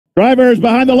Drivers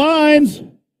behind the lines.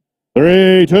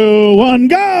 3, 2, 1,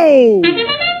 go!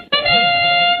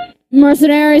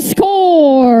 Mercenary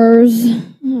scores.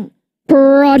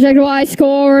 Project Y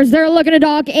scores. They're looking to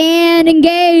dock and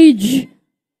engage.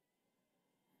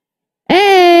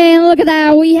 And look at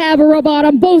that. We have a robot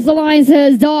on both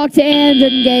alliances, docked and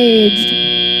engaged.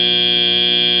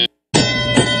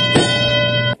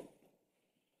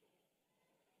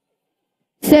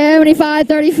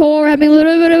 $75-34, having a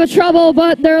little bit of a trouble,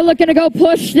 but they're looking to go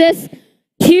push this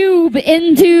cube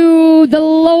into the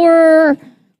lower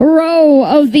row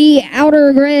of the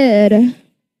outer grid.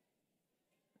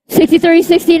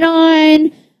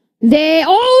 63-69.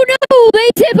 Oh no, they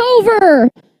tip over.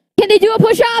 Can they do a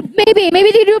push-up? Maybe they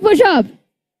can do a push-up.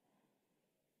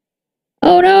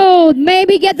 Oh no,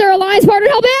 maybe get their alliance partner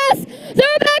to help. Yes,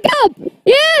 they're back up.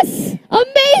 Yes,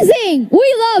 amazing.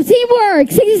 We love teamwork.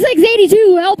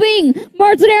 66-82, helping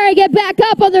Mercenary get back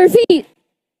up on their feet.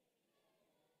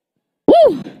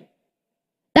 Woo!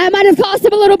 That might have cost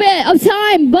them a little bit of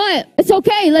time, but it's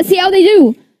okay. Let's see how they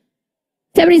do.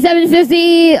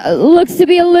 77-50 looks to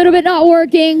be a little bit not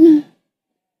working.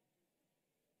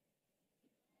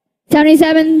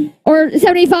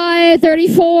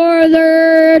 75-34,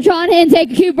 they're trying to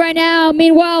take a cube right now.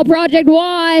 Meanwhile, Project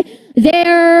Y,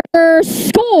 they're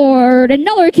scored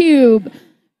another cube.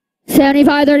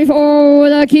 75-34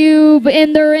 with a cube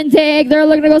in their intake. They're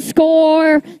looking to go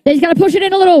score. They just got to push it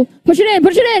in a little. Push it in,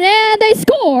 and they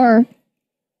score.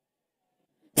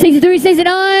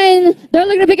 63-69, they're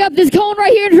looking to pick up this cone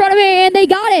right here in front of me, and they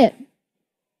got it.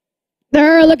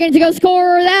 They're looking to go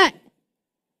score that.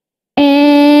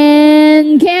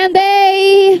 And can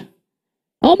they?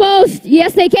 Almost.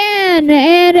 Yes, they can.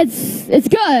 And it's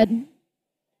good.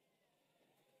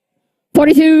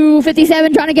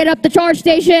 42-57 trying to get up the charge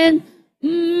station.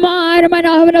 Might or might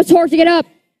not have enough torque to get up.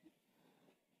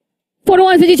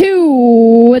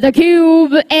 41-52 with a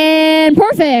cube and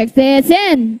perfect. It's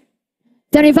in.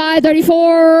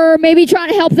 75-34, maybe trying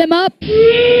to help them up.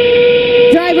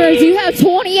 Drivers, you have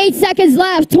 28 seconds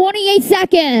left. 28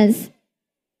 seconds.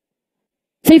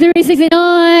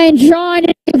 63-69, trying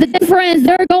to get the difference.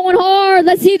 They're going hard.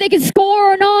 Let's see if they can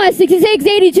score or not.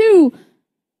 66-82.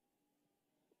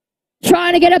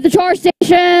 Trying to get up the charge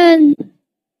station.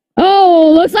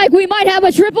 Oh, looks like we might have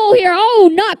a triple here.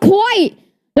 Oh, not quite.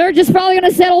 They're just probably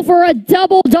going to settle for a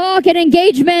double dock and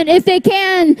engagement if they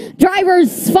can.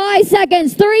 Drivers, 5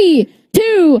 seconds. 3,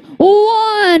 2,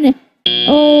 1.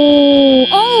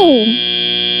 Oh.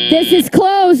 This is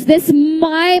close. This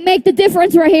might make the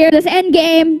difference right here. This end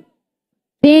game.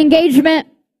 The engagement.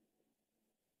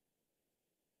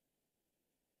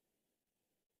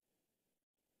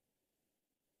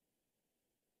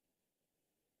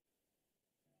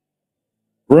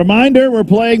 Reminder, we're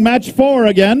playing match 4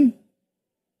 again.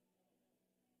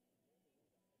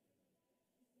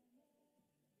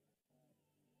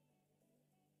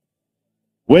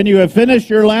 When you have finished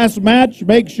your last match,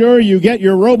 make sure you get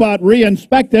your robot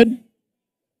re-inspected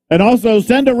and also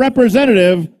send a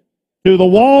representative to the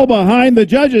wall behind the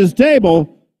judges'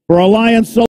 table for Alliance selection.